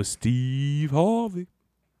food. with Steve Harvey.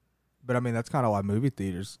 But I mean, that's kind of why movie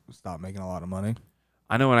theaters stopped making a lot of money.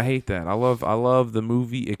 I know, and I hate that. I love the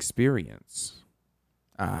movie experience.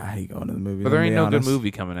 I hate going to the movies. But there I'll ain't be no honest. good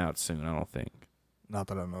movie coming out soon, I don't think. Not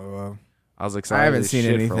that I know of. I was excited. I haven't as seen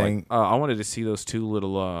shit for, anything. I wanted to see those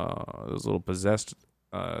little possessed,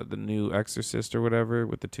 the new Exorcist or whatever,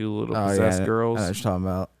 with the two little possessed girls. I know what you're talking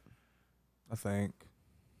about. I think.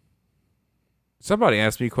 Somebody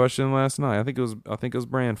asked me a question last night. I think it was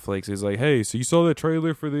Brand Flakes. He's like, "Hey, so you saw that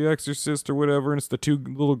trailer for The Exorcist or whatever, and it's the two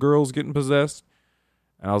little girls getting possessed?"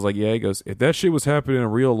 And I was like, "Yeah." He goes, "If that shit was happening in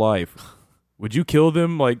real life, would you kill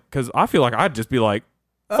them?" Like, because I feel like I'd just be like,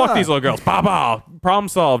 "Fuck these little girls, pow pow, problem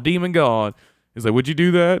solved, demon gone." He's like, "Would you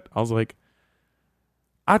do that?" I was like,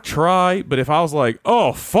 I try, but if I was like,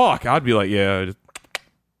 oh fuck, I'd be like, yeah,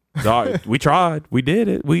 we tried, we did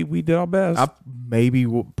it, we did our best. I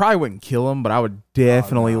probably wouldn't kill them, but I would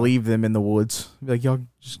definitely leave them in the woods. Be like, y'all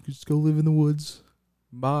just go live in the woods.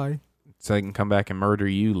 Bye. So they can come back and murder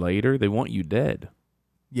you later. They want you dead.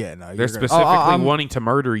 Yeah, no, They're specifically wanting to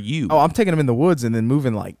murder you. Oh, I'm taking them in the woods and then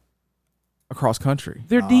moving like across country.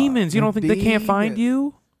 They're demons. You don't think they can't find demons.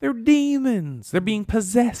 you? They're demons. They're being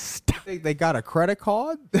possessed. They got a credit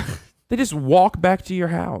card. They just walk back to your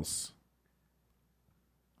house.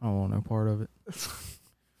 I don't want no part of it.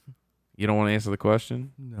 You don't want to answer the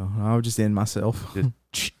question? No, I would just end myself.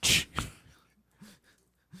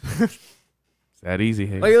 It's that easy.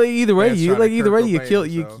 Hey. Like either way, Yeah, it's you trying to Kurt kill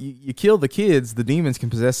Cobain, so. you kill the kids. The demons can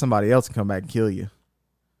possess somebody else and come back and kill you.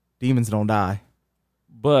 Demons don't die.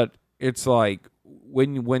 But it's like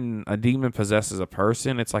when a demon possesses a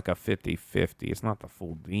person, it's like a 50-50. It's not the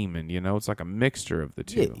full demon, you know? It's like a mixture of the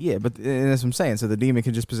two. Yeah, but and that's what I'm saying. So the demon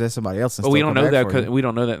can just possess somebody else. And But we still don't come know back that for you. because we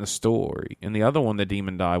don't know that in the story. In the other one, the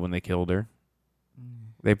demon died when they killed her.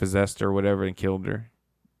 They possessed her, or whatever, and killed her.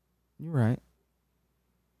 You're right.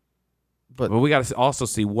 But we got to also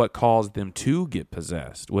see what caused them to get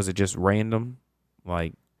possessed. Was it just random?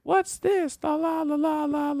 Like, what's this? La la la la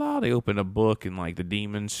la la. They opened a book and like the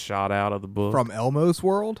demons shot out of the book. From Elmo's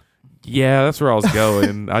world. Yeah, that's where I was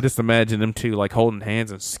going. I just imagine them two like holding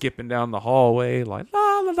hands and skipping down the hallway, like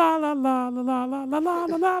la la la la la la la la la la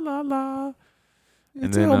la la la.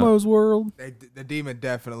 It's Elmo's world. The demon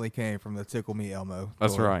definitely came from the Tickle Me Elmo.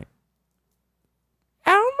 That's toy. right.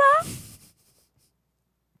 Elmo.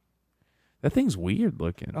 That thing's weird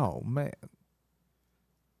looking. Oh man,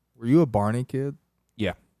 were you a Barney kid?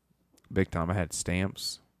 Yeah, big time. I had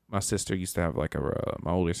stamps. My sister used to have like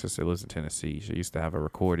my older sister lives in Tennessee. She used to have a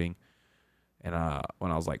recording, and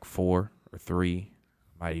when I was like 4 or 3,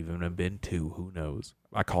 might even have been 2. Who knows?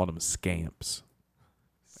 I called them scamps.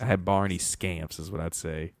 I had Barney scamps, is what I'd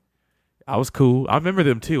say. I was cool. I remember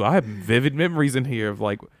them too. I have vivid memories in here of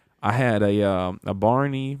like I had a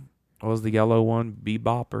Barney. What was the yellow one?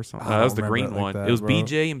 Bebop or something? That was the green one. That, it was bro.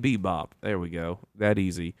 BJ and Bebop. There we go. That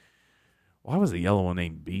easy. Why was the yellow one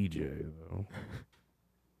named BJ though?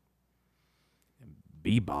 And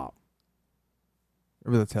Bebop.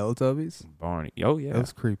 Remember the Teletubbies? Barney. Oh yeah.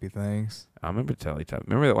 Those creepy things. I remember Teletubbies.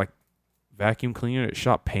 Remember that like vacuum cleaner that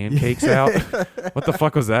shot pancakes out? What the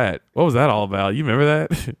fuck was that? What was that all about? You remember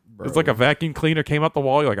that? It's like a vacuum cleaner came out the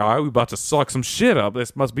wall. You're like, all right, we about to suck some shit up.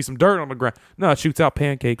 This must be some dirt on the ground. No, it shoots out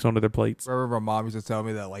pancakes onto their plates. Remember my mom used to tell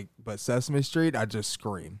me that, like, but Sesame Street, I just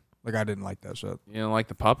scream. Like, I didn't like that shit. You don't like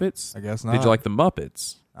the puppets? I guess not. Did you like the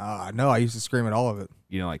Muppets? No, I used to scream at all of it.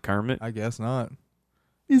 You didn't like Kermit? I guess not.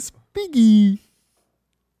 It's Piggy.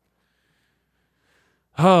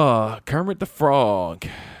 Kermit the Frog.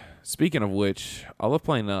 Speaking of which, I love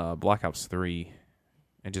playing Black Ops 3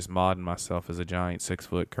 and just modding myself as a giant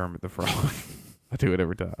 6-foot Kermit the Frog. I do it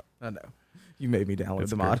every time. I know. You made me download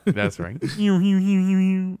That's the mod. great. That's right. That's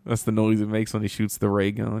the noise it makes when he shoots the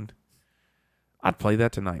ray gun. I'd play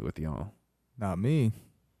that tonight with y'all. Not me.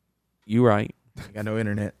 You right. I got no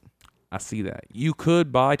internet. I see that. You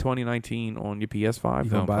could buy 2019 on your PS5. You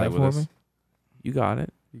Don't gonna buy play it with for us. me? You got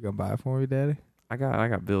it. You gonna buy it for me, Daddy? I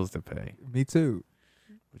got bills to pay. Me too.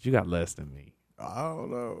 But you got less than me. I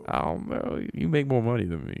don't know. I don't know. You make more money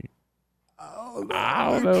than me. I I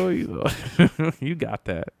don't know either. You got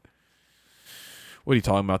that. What are you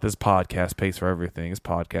talking about? This podcast pays for everything. This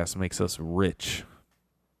podcast makes us rich.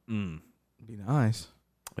 Be nice.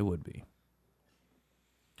 It would be.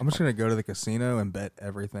 I'm just gonna go to the casino and bet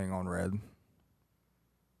everything on red.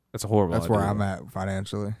 That's a horrible That's where idea. I'm at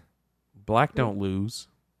financially. Black don't lose.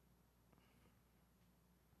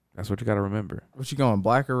 That's what you got to remember. What you going,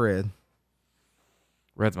 black or red?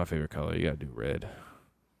 Red's my favorite color. You got to do red.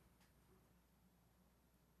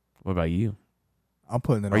 What about you? I'm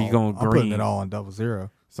putting it. Are you going I'm putting green? it all on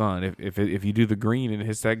 00. Son, if you do the green and it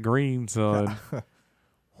hits that green, son,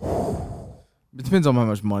 It depends on how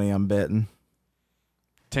much money I'm betting.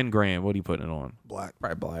 10 grand, what are you putting it on? Black.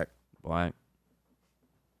 Probably black. Black?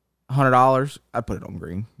 $100. I'd put it on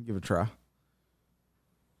green. Give it a try.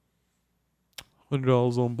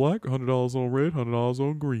 $100 on black, $100 on red, $100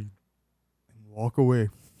 on green. Walk away.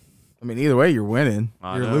 I mean, either way, you're winning.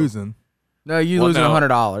 You're losing. No, you Well, losing no.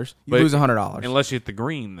 $100. You But- lose $100. Unless you hit the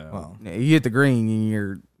green, though. Well, Yeah, you hit the green and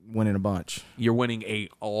you're winning a bunch. You're winning a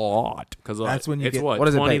lot. Because That's when you it's get- what, what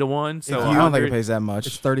does it 20 pay? to 1? So I don't think 100, it pays that it's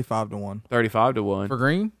much 35 to 1. 35 to 1. for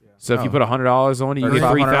green. So if you Oh. put $100 on it, you get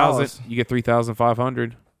 $3,500. $3,000. You get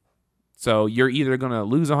 $3,500. So you're either gonna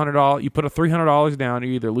lose $100. You put a $300 down.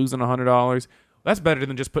 You're either losing $100 That's better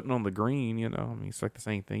than just putting on the green, you know. I mean, it's like the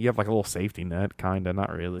same thing. You have like a little safety net, kind of,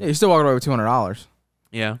 not really. Yeah, you're still walking away with $200.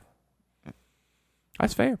 Yeah.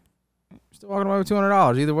 That's fair. You're still walking away with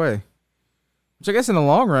 $200 either way. Which I guess in the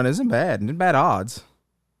long run isn't bad. Isn't bad odds.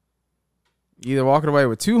 You're either walking away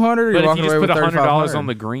with $200 or you're walking away with $3,500. But if you just put $100 on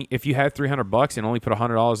the green, if you had $300 and only put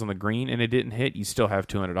 $100 on the green and it didn't hit, you still have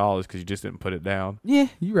 $200 because you just didn't put it down. Yeah,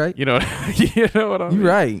 you're right. You know, you know what I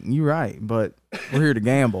mean? You're right. But we're here to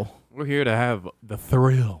gamble. We're here to have the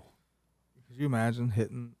thrill. Could you imagine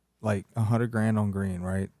hitting like $100,000 on green,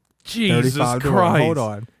 right? Jesus 35 to 1. Christ! Hold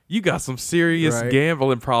on. You got some serious Right.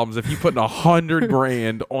 gambling problems if you put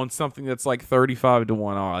 $100,000 on something that's like 35 to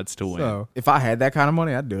 1 odds to win. So If I had that kind of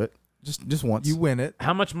money, I'd do it. Just once. you win it.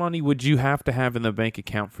 How much money would you have to have in the bank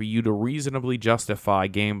account for you to reasonably justify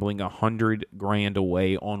gambling $100,000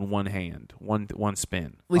 away on one hand, one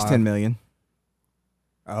spin? At least 10 million.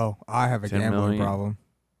 Oh, I have a 10 gambling million. problem.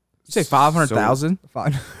 You say 500,000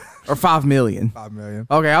 5 or 5 million? million.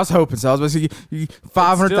 Okay, I was hoping so. I was about to say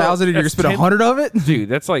 500,000 and you're gonna that's spend 10 100 of it. Dude,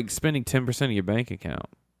 that's like spending 10% of your bank account.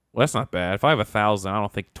 Well, that's not bad. If I have 1,000, I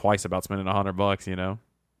don't think twice about spending $100. You know.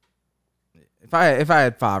 If I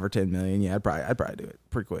had 5 or 10 million, yeah, I'd probably do it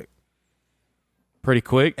pretty quick. Pretty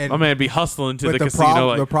quick. And- My man be hustling to But the the casino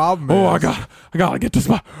like, the problem is, oh, I gotta get this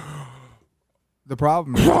the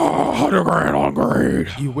problem is $100,000 on green.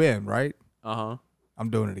 you win, right? Uh-huh. I'm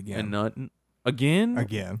doing it again. And nothing. Again?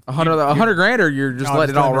 Again. 100 grand, or you're just No,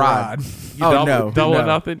 letting it all letting ride. You Oh, double, no, double no.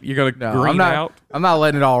 nothing? You're going to No, green out? I'm not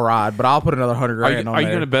letting it all ride, but I'll put another 100 Are grand you, on are you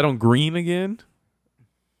there. going to bet on green again?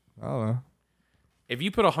 I don't know. If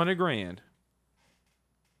you put $100,000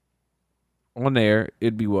 on there,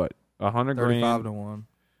 it'd be what? 100 35 grand to 1.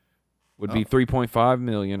 would be 3.5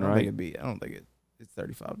 million, I don't right? think it's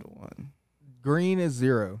 35 to 1. Green is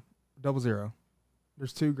 0. 00.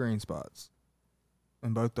 There's 2 green spots.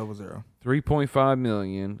 And both 00. 3.5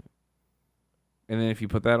 million. And then if you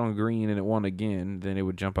put that on green and it won again, then it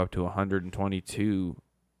would jump up to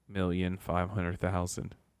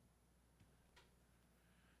 122,500,000.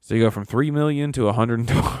 So you go from 3 million to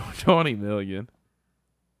 120 million.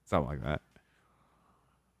 Something like that.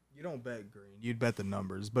 You don't bet green. You'd bet the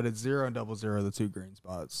numbers, but it's 0 and 00, the 2 green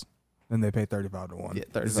spots. Then they pay 35 to 1. Yeah,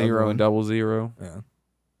 35 0 and 00. Yeah.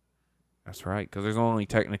 That's right, because there's only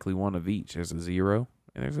technically one of each. There's a 0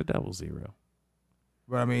 and there's a 00.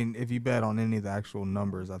 But I mean, if you bet on any of the actual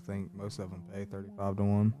numbers, I think most of them pay 35 to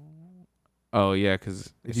 1. Oh yeah,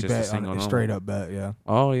 because If it's you just a bet on single a number. straight up bet, yeah.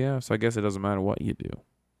 Oh yeah, so I guess it doesn't matter what you do.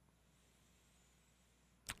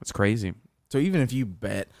 It's crazy. So even if you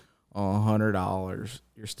bet $100,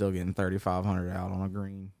 you're still getting 3,500 out on a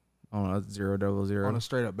green, on a 0 00. On a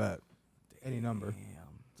straight up bet. Any number. That's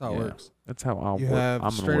how Yeah. it works. That's how I'll You work. have I'm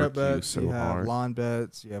gonna straight up work you bets, so you have hard. line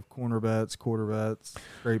bets, you have corner bets, quarter bets,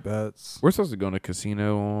 straight bets. We're supposed to go to a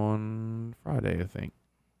casino on Friday, I think.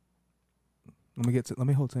 Let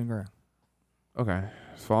me hold 10 grand. Okay,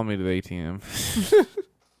 follow me to the ATM. Let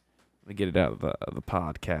me get it out of the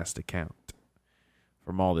podcast account.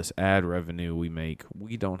 From all this ad revenue we make,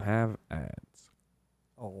 we don't have ads.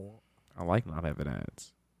 Oh. I like not having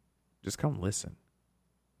ads. Just come listen.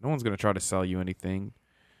 No one's going to try to sell you anything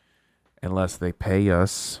unless they pay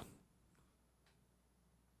us.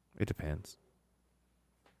 It depends.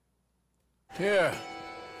 Yeah.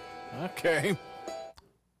 Okay.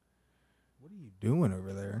 What are you doing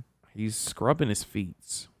over there? He's scrubbing his feet.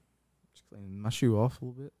 Just cleaning my shoe off a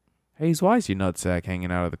little bit Hayes, why is your nutsack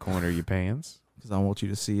hanging out of the corner of your pants? because I want you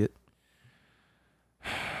to see it.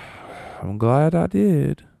 I'm glad I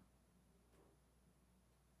did.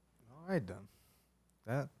 All right, then.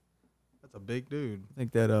 That's a big dude. I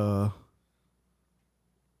think that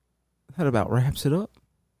about wraps it up.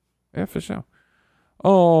 Yeah, for sure.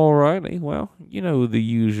 All righty. Well, you know the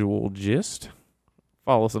usual gist.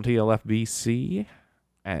 Follow us on TLFBC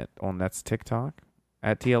that's TikTok.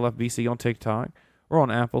 At TLFBC on TikTok. We're on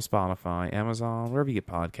Apple, Spotify, Amazon, wherever you get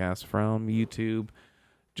podcasts from, YouTube.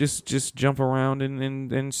 Just jump around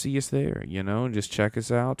and see us there, you know. Just check us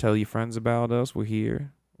out. Tell your friends about us. We're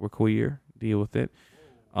here. We're queer. Deal with it.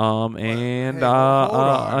 Hey, hold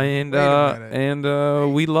on. Wait a minute.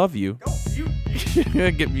 We love you.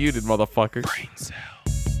 Get muted, motherfucker.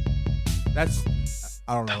 That's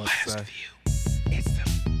I don't know what to say.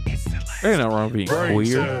 Ain't nothing wrong with being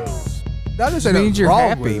queer. That just It means you're wrong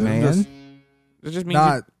happy, with it. man. Just- It just means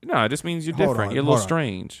Not- it just means you're Hold different. on, You're a little hold on.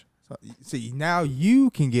 strange. See, now you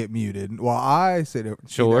can get muted while I sit there.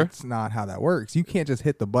 See, Sure. that's not how that works. You can't just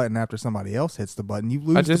hit the button after somebody else hits the button. You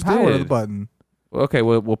lose the just power of the did. button. Well, okay,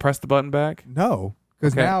 we'll press the button back. No,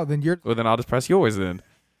 because Okay. now then you're Well, then I'll just press yours then.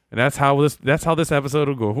 And that's how this episode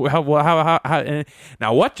will go.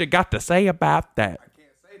 Now, what you got to say about that?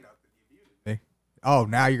 Oh,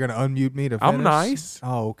 now you're gonna unmute me to finish? I'm nice.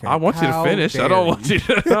 Oh, okay. I want you to finish. I don't want you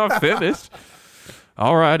to not finish.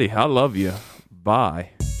 All righty. I love you.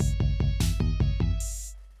 Bye.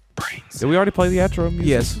 Did we already play the outro music?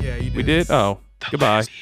 Yes. Yeah, you did. We did? Oh, goodbye.